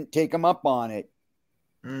he didn't take him up on it.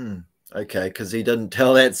 Okay, because he didn't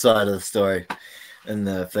tell that side of the story in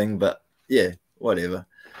the thing, but yeah, whatever.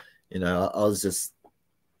 You know, I was just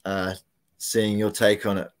seeing your take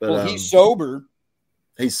on it. But well, he's sober.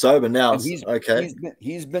 He's sober now.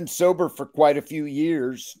 He's been sober for quite a few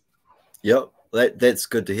years. Yep, that's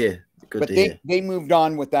good to hear. They moved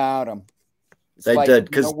on without him. They did,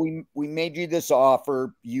 because we made you this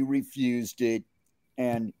offer, you refused it,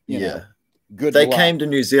 and you know, good. They came to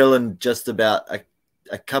New Zealand just about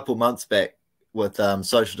a couple months back with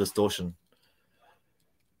Social Distortion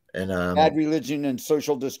and Bad Religion and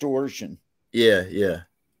Social Distortion. Yeah.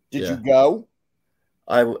 Did you go?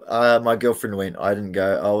 My girlfriend went. I didn't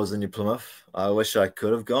go. I was in New Plymouth. I wish I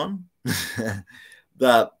could have gone.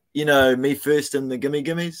 But you know, Me First and the Gimme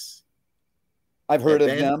Gimmes. I've heard of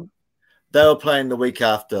them. They were playing the week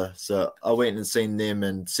after, so I went and seen them,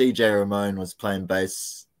 and CJ Ramone was playing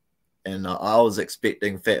bass, and I was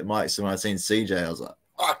expecting Fat Mike, so when I seen CJ, I was like,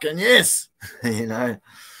 fucking yes, you know,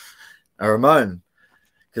 a Ramone,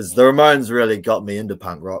 because the Ramones really got me into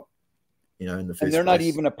punk rock, you know, in the first And they're place. not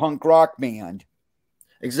even a punk rock band.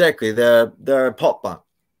 Exactly, they're a pop band.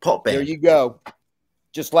 There you go,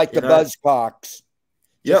 just like the Buzzcocks,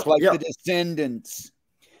 just like the Descendants.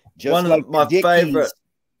 Just one like of my favorite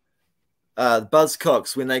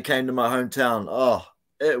Buzzcocks, when they came to my hometown, oh,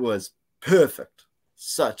 it was perfect.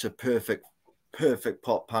 Such a perfect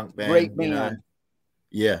pop punk band. Great band. You know?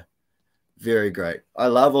 Yeah, very great. I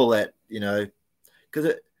love all that, you know,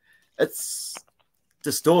 because it's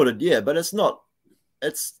distorted, yeah, but it's not.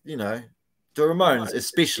 It's, you know, the Ramones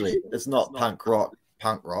especially. It's not punk rock,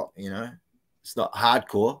 you know. It's not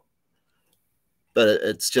hardcore, but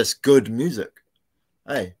it's just good music.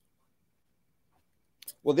 Hey.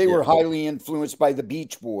 Well, they were highly influenced by the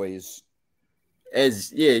Beach Boys.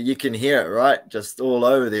 You can hear it, right? Just all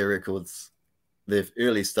over their records, their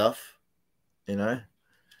early stuff, you know.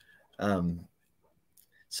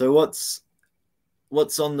 So what's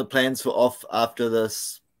on the plans for off after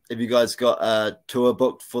this? Have you guys got a tour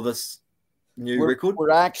booked for this new record?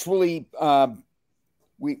 We're actually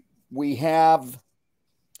we have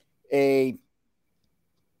a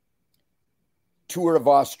tour of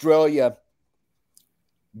Australia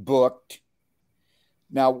booked.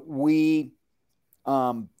 Now we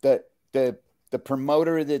the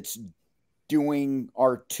promoter that's doing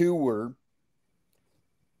our tour,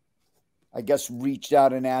 I guess, reached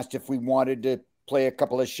out and asked if we wanted to play a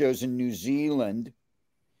couple of shows in New Zealand,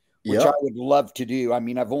 which I would love to do. I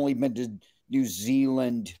mean, I've only been to New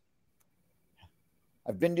Zealand.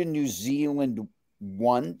 I've been to New Zealand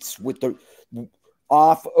once with the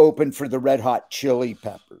off open for the Red Hot Chili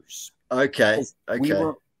Peppers. Okay.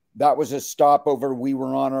 That was a stopover. We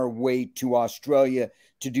were on our way to Australia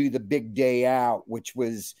to do the Big Day Out, which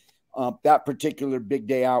was that particular Big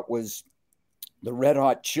Day Out was the Red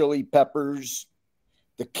Hot Chili Peppers,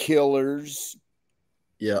 the Killers.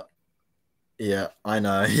 Yeah, I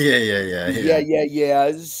know.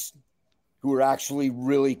 Yes, who are actually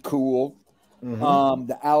really cool.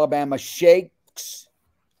 The Alabama Shakes,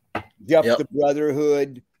 the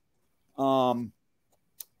Brotherhood,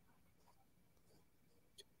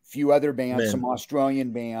 few other bands, some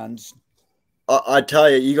Australian bands. I tell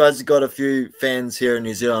you, you guys have got a few fans here in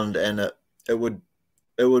New Zealand, and it would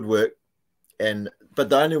work. But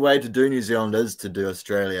the only way to do New Zealand is to do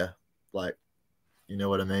Australia. Like, you know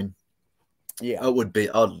what I mean? Yeah, it would be.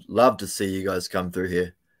 I'd love to see you guys come through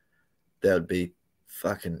here. That would be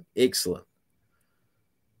fucking excellent.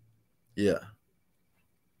 Yeah.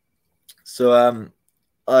 So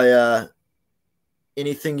I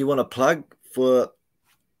anything you want to plug for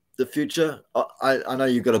the future? I know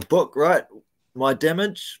you've got a book, right? My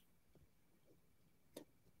Damage.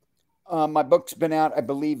 My book's been out, I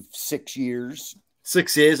believe, 6 years.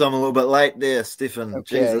 6 years. I'm a little bit late there, Stefan.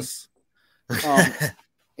 Okay. Jesus.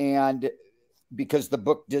 And because the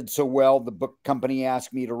book did so well, the book company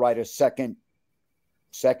asked me to write a second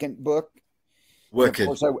book. Of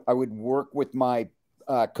course, I would work with my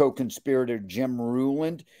co-conspirator Jim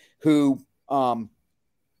Ruland, who,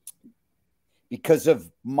 because of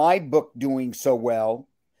my book doing so well,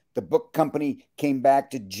 the book company came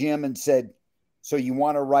back to Jim and said, "So you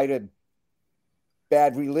want to write a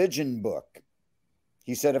Bad Religion book?"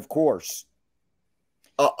 He said, "Of course."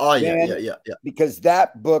 Yeah. Because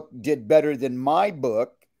that book did better than my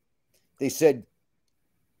book, they said,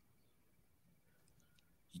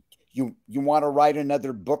 you want to write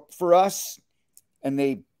another book for us? And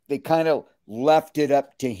they kind of left it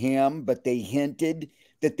up to him, but they hinted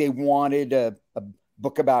that they wanted a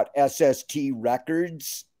book about SST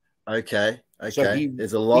Records. Okay. So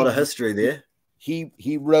there's a lot of history there.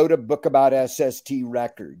 He wrote a book about SST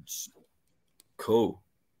Records. Cool.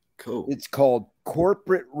 It's called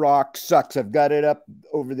Corporate Rock Sucks. I've got it up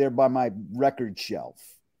over there by my record shelf.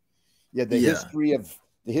 Yeah, the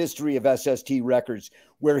history of SST Records,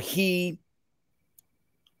 where he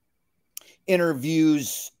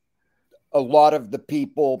interviews a lot of the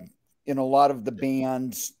people in a lot of the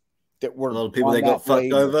bands that were a lot of people that got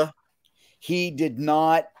fucked over. He did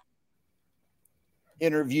not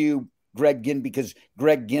interview Greg Ginn because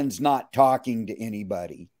Greg Ginn's not talking to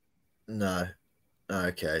anybody. No.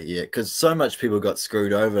 Okay, yeah, because so much people got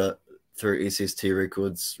screwed over through SST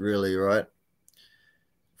Records, really, right?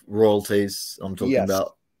 Royalties, I'm talking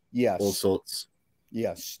about. Yes. All sorts.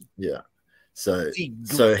 Yes. Yeah. So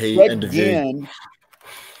he Greg interviewed Ginn,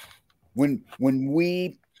 when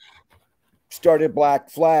we started Black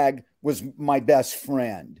Flag, was my best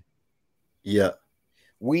friend. Yeah.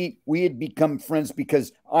 We had become friends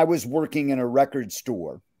because I was working in a record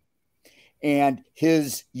store, and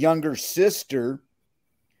his younger sister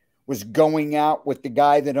was going out with the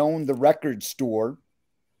guy that owned the record store.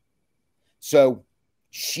 So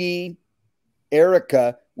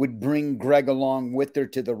Erica, would bring Greg along with her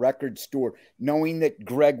to the record store, knowing that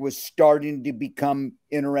Greg was starting to become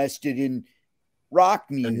interested in rock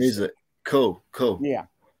music. Cool. Yeah.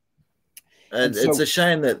 And it's a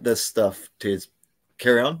shame that this stuff is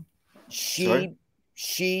carry on.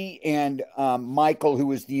 She and Michael, who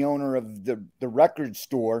was the owner of the record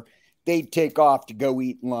store, they'd take off to go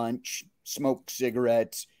eat lunch, smoke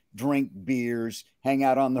cigarettes, drink beers, hang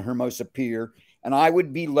out on the Hermosa Pier, and I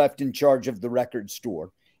would be left in charge of the record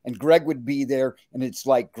store. And Greg would be there, and it's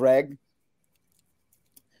like, Greg,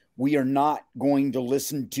 we are not going to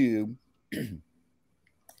listen to the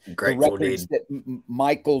records that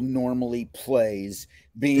Michael normally plays,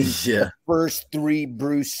 being the first 3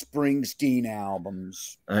 Bruce Springsteen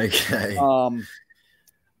albums. Okay.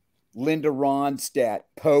 Linda Ronstadt,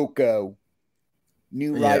 Poco,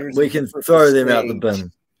 New Riders. We can throw them out the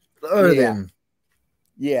bin. Throw them.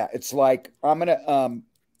 Yeah, it's like I'm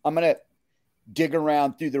gonna dig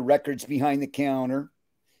around through the records behind the counter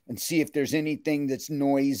and see if there's anything that's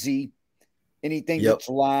noisy, anything that's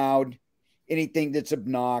loud, anything that's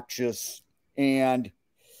obnoxious. And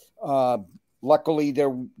luckily there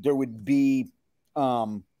would be a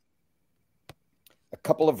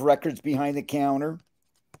couple of records behind the counter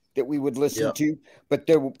that we would listen to, but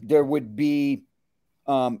there would be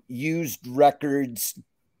used records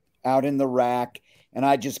out in the rack, and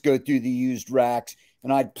I'd just go through the used racks,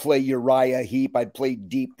 and I'd play Uriah Heep, I'd play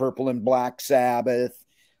Deep Purple and Black Sabbath,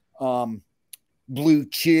 Blue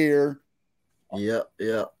Cheer, Iron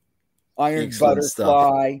Excellent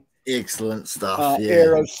Butterfly, stuff. Excellent stuff.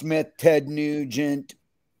 Aerosmith, Ted Nugent.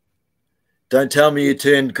 Don't tell me you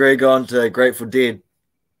turned Greg on to Grateful Dead.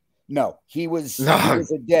 No, he was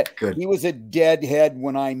a deadhead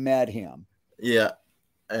when I met him. Yeah,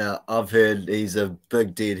 I've heard he's a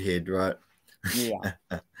big deadhead, right?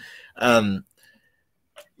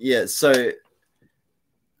 Yeah. So,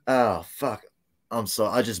 oh fuck, I'm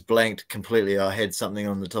sorry, I just blanked completely. I had something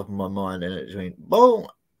on the top of my mind, and it went boom.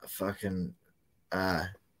 Fucking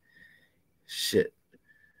shit.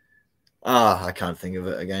 I can't think of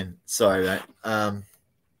it again. Sorry, mate.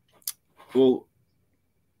 Well,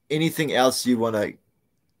 anything else you want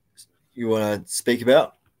to speak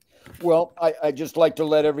about? Well, I just like to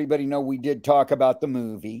let everybody know we did talk about the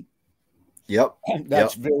movie. Yep.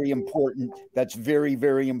 That's very important. That's very,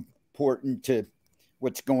 very important to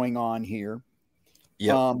what's going on here.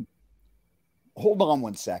 Yep. Hold on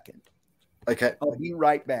one second. Okay. I'll be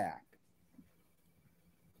right back.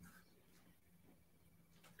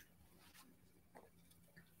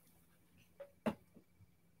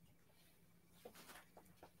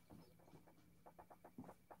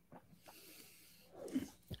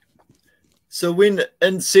 So when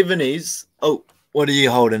in 70s, oh, what are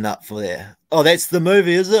you holding up for there? Oh, that's the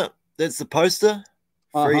movie, is it? That's the poster?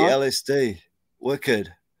 Free LSD.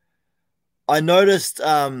 Wicked. I noticed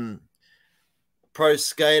pro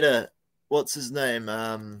skater, what's his name?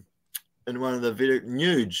 In one of the video,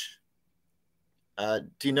 Nuge.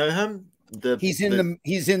 Do you know him? He's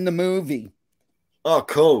in the movie. Oh,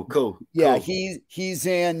 cool. Yeah, cool. he's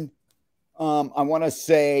in I want to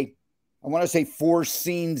say 4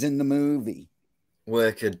 scenes in the movie.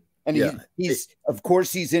 Wicked. And yeah. he's of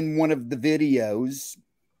course he's in one of the videos.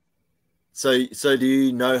 So do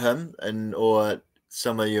you know him, and or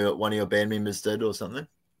one of your band members did or something?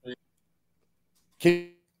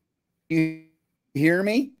 Can you hear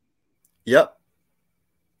me? Yep.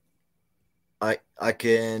 I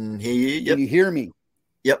can hear you. Yep. Can you hear me?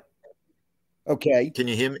 Yep. Okay. Can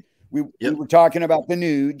you hear me? We were talking about the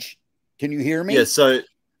Nuge. Can you hear me? Yeah. So,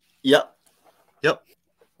 yep.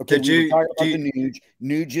 Okay. We were talking about the Nuge.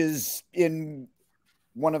 Nuge is in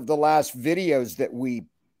one of the last videos that we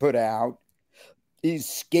put out. He's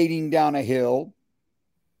skating down a hill,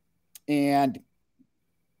 and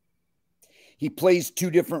he plays 2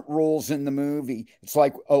 different roles in the movie. It's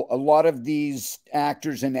like a lot of these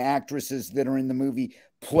actors and actresses that are in the movie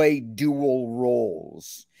play dual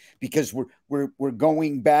roles because we're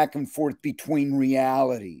going back and forth between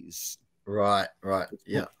realities. Right.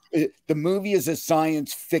 Yeah. The movie is a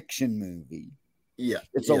science fiction movie. Yeah.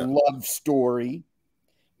 It's a love story.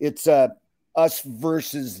 It's a us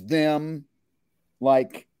versus them,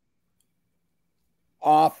 like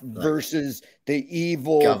off versus the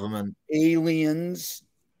evil government aliens.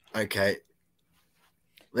 Okay.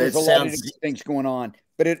 There's a lot of different things going on,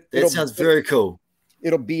 but it sounds very cool.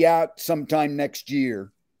 It'll be out sometime next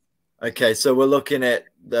year. Okay, so we're looking at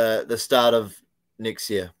the start of next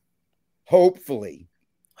year. Hopefully.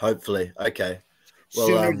 Okay. Well,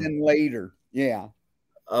 sooner than later. Yeah.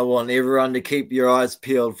 I want everyone to keep your eyes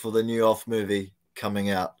peeled for the new Off movie coming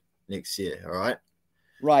out next year. All right.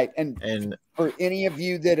 Right. And for any of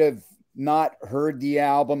you that have not heard the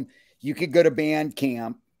album, you could go to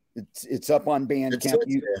Bandcamp. It's up on Bandcamp.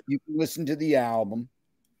 You can listen to the album.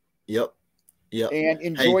 Yep. And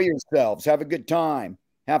enjoy yourselves. Have a good time.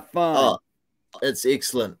 Have fun. Oh, it's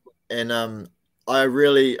excellent. And I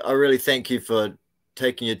really thank you for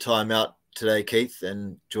taking your time out today, Keith,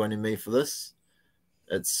 and joining me for this.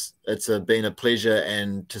 It's been a pleasure,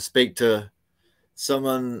 and to speak to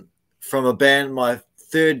someone from a band. My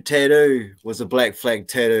 3rd tattoo was a black flag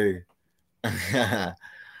tattoo.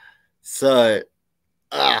 So,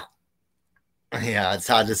 yeah, it's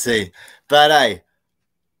hard to see. But hey,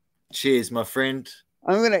 cheers, my friend.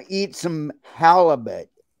 I'm gonna eat some halibut.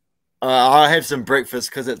 I'll have some breakfast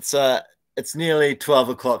because it's nearly 12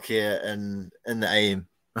 o'clock here in the AM.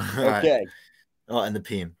 Okay. Right. Oh, in the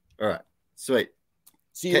PM. All right. Sweet.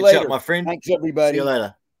 See you later, up, my friend. Thanks, everybody. See you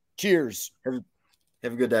later. Cheers.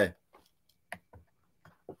 Have a good day.